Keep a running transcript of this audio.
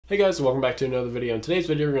Hey guys, welcome back to another video. In today's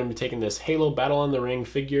video, we're going to be taking this Halo Battle on the Ring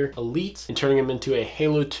figure Elite and turning him into a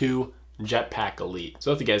Halo 2 Jetpack Elite.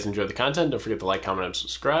 So if you guys enjoyed the content, don't forget to like, comment, and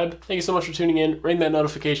subscribe. Thank you so much for tuning in. Ring that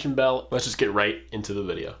notification bell. Let's just get right into the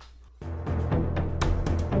video.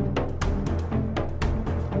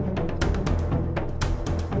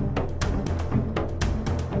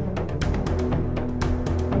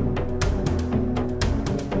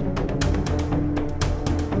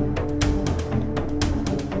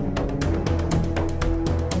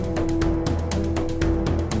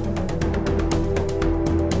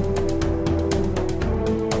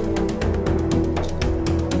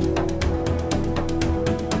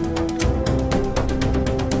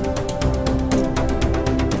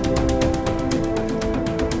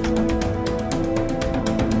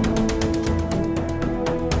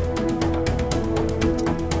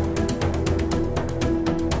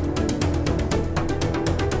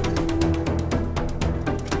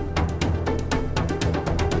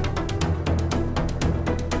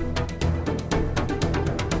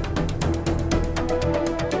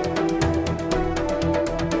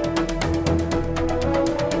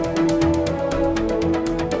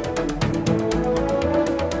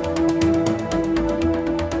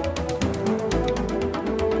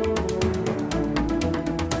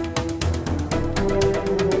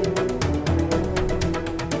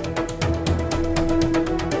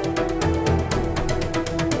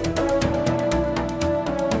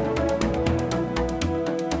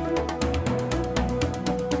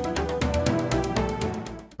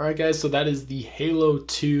 Alright guys, so that is the Halo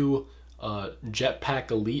 2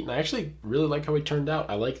 Jetpack Elite, and I actually really like how it turned out.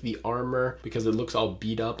 I like the armor because it looks all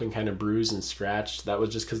beat up and kind of bruised and scratched. That was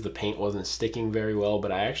just because the paint wasn't sticking very well,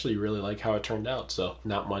 but I actually really like how it turned out, so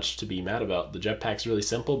not much to be mad about. The jetpack's really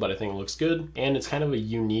simple, but I think it looks good, and it's kind of a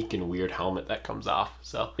unique and weird helmet that comes off.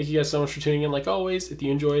 So thank you guys so much for tuning in. Like always, if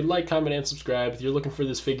you enjoyed, like, comment, and subscribe. If you're looking for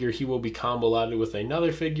this figure, he will be combo-lotted with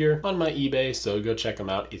another figure on my eBay, so go check him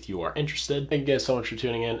out if you are interested. Thank you guys so much for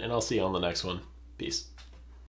tuning in, and I'll see you on the next one. Peace.